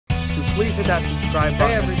please hit that subscribe button.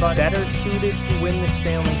 Hey everybody. Better suited to win the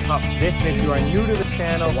Stanley Cup this season. If you are new to the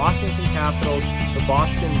channel, the Washington Capitals, the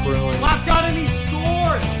Boston Bruins. Lockdown and he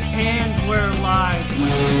scored! And we're live.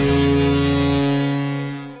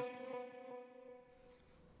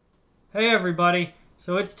 Hey everybody.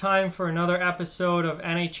 So it's time for another episode of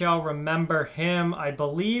NHL Remember Him. I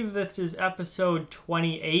believe this is episode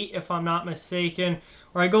 28, if I'm not mistaken,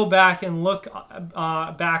 where I go back and look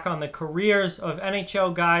back on the careers of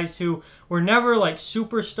NHL guys who were never like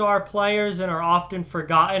superstar players and are often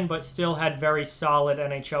forgotten, but still had very solid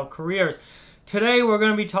NHL careers. Today we're going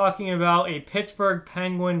to be talking about a Pittsburgh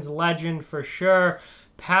Penguins legend for sure,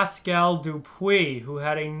 Pascal Dupuis, who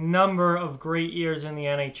had a number of great years in the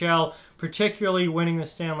NHL, particularly winning the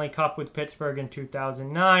Stanley Cup with Pittsburgh in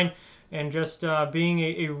 2009, and just being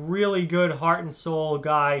a really good heart and soul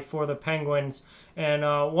guy for the Penguins, and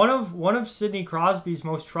one of Sidney Crosby's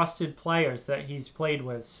most trusted players that he's played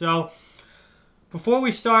with. So before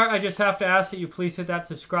we start, I just have to ask that you please hit that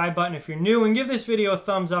subscribe button if you're new, and give this video a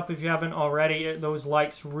thumbs up if you haven't already. Those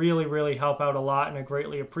likes really help out a lot and are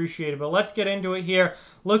greatly appreciated. But let's get into it here.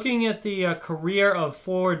 Looking at the career of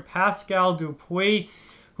forward Pascal Dupuis,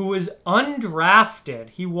 who was undrafted.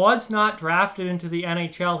 He was not drafted into the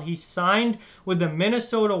NHL. He signed with the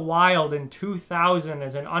Minnesota Wild in 2000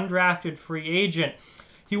 as an undrafted free agent.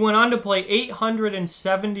 He went on to play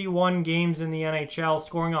 871 games in the NHL,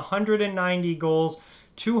 scoring 190 goals,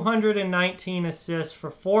 219 assists for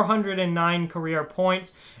 409 career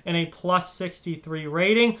points and a +63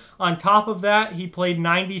 rating. On top of that, he played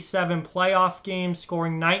 97 playoff games,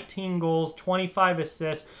 scoring 19 goals, 25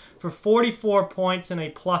 assists for 44 points and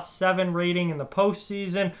a +7 rating in the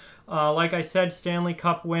postseason. Like I said, Stanley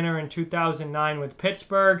Cup winner in 2009 with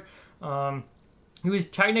Pittsburgh. He was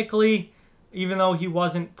technically, even though he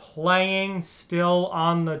wasn't playing, still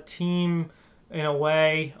on the team in a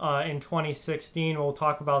way in 2016. We'll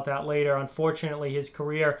talk about that later. Unfortunately, his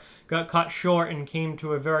career got cut short and came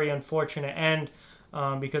to a very unfortunate end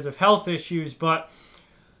because of health issues. But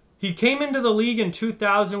he came into the league in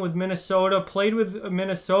 2000 with Minnesota, played with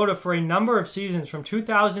Minnesota for a number of seasons from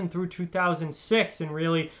 2000 through 2006, and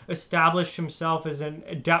really established himself as a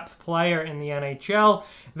depth player in the NHL.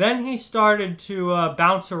 Then he started to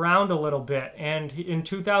bounce around a little bit, and in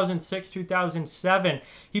 2006-2007,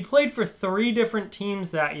 he played for 3 different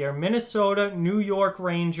teams that year: Minnesota, New York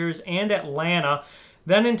Rangers, and Atlanta.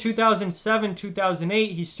 Then in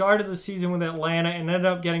 2007-2008, he started the season with Atlanta and ended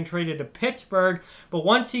up getting traded to Pittsburgh. But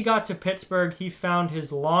once he got to Pittsburgh, he found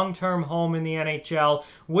his long-term home in the NHL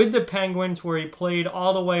with the Penguins, where he played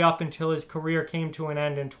all the way up until his career came to an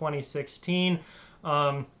end in 2016.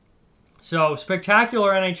 So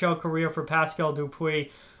spectacular NHL career for Pascal Dupuis,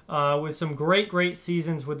 with some great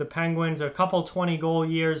seasons with the Penguins, a couple 20-goal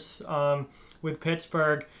years with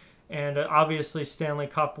Pittsburgh, and obviously Stanley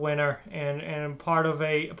Cup winner, and part of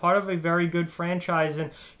a very good franchise.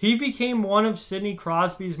 And he became one of Sidney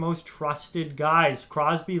Crosby's most trusted guys.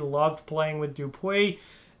 Crosby loved playing with Dupuis,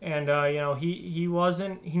 and you know, he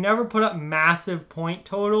never put up massive point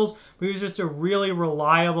totals, but he was just a really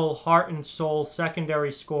reliable heart and soul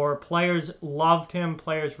secondary scorer. Players loved him,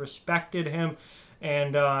 players respected him,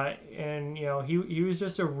 and you know, he was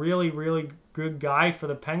just a really good guy for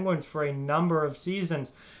the Penguins for a number of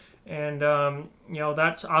seasons. And, you know,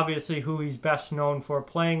 that's obviously who he's best known for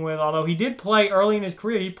playing with. Although he did play early in his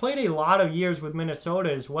career. He played a lot of years with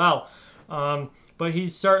Minnesota as well. But he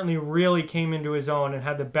certainly really came into his own and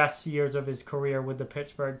had the best years of his career with the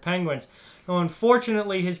Pittsburgh Penguins. Now,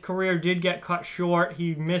 unfortunately, his career did get cut short.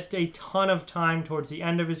 He missed a ton of time towards the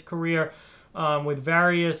end of his career with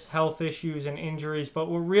various health issues and injuries.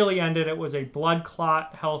 But what really ended it was a blood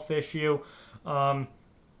clot health issue.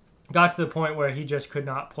 Got to the point where he just could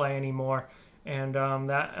not play anymore, and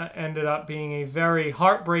that ended up being a very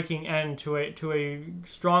heartbreaking end to a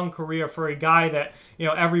strong career for a guy that, you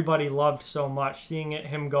know, everybody loved so much. Seeing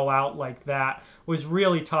him go out like that was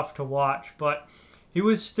really tough to watch, but he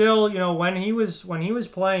was still, you know, when he was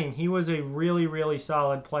playing, he was a really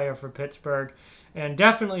solid player for Pittsburgh, and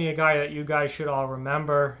definitely a guy that you guys should all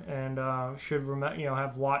remember and should you know,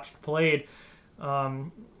 have watched played,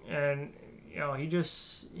 and you know, he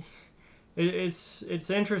just. It's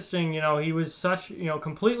interesting, you know, he was such, you know,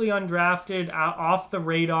 completely undrafted, off the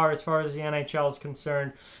radar as far as the NHL is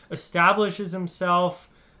concerned, establishes himself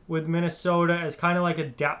with Minnesota as kind of like a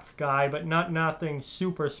depth guy, but nothing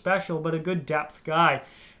super special, but a good depth guy.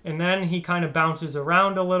 And then he kind of bounces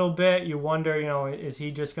around a little bit. You wonder, you know, is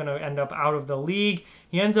he just going to end up out of the league?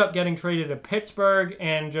 He ends up getting traded to Pittsburgh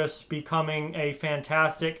and just becoming a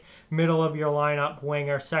fantastic middle of your lineup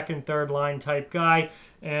winger, second, third line type guy.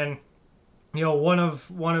 And one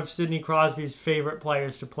of Sidney Crosby's favorite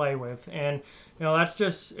players to play with. And that's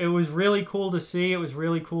just, it was really cool to see. It was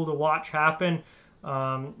really cool to watch happen.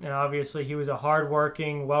 And obviously he was a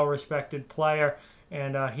hardworking, well-respected player,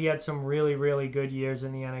 and he had some really, really good years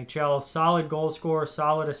in the NHL. Solid goal scorer,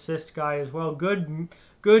 solid assist guy as well.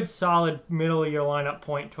 Good, solid middle of your lineup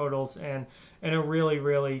point totals, and a really,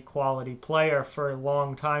 really quality player for a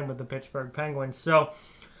long time with the Pittsburgh Penguins. So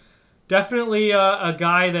definitely a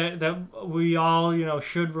guy that we all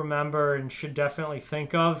should remember and should definitely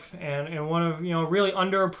think of, and one of really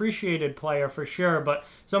underappreciated player for sure, but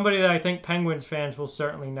somebody that I think Penguins fans will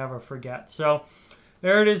certainly never forget. So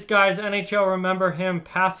there it is, guys. NHL Remember Him,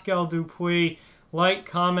 Pascal Dupuis. Like,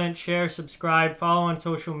 comment, share, subscribe, follow on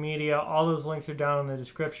social media. All those links are down in the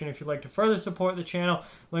description. If you'd like to further support the channel,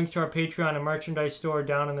 links to our Patreon and merchandise store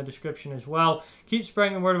down in the description as well. Keep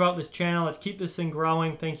spreading the word about this channel. Let's keep this thing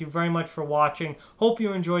growing. Thank you very much for watching. Hope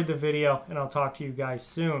you enjoyed the video, and I'll talk to you guys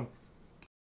soon.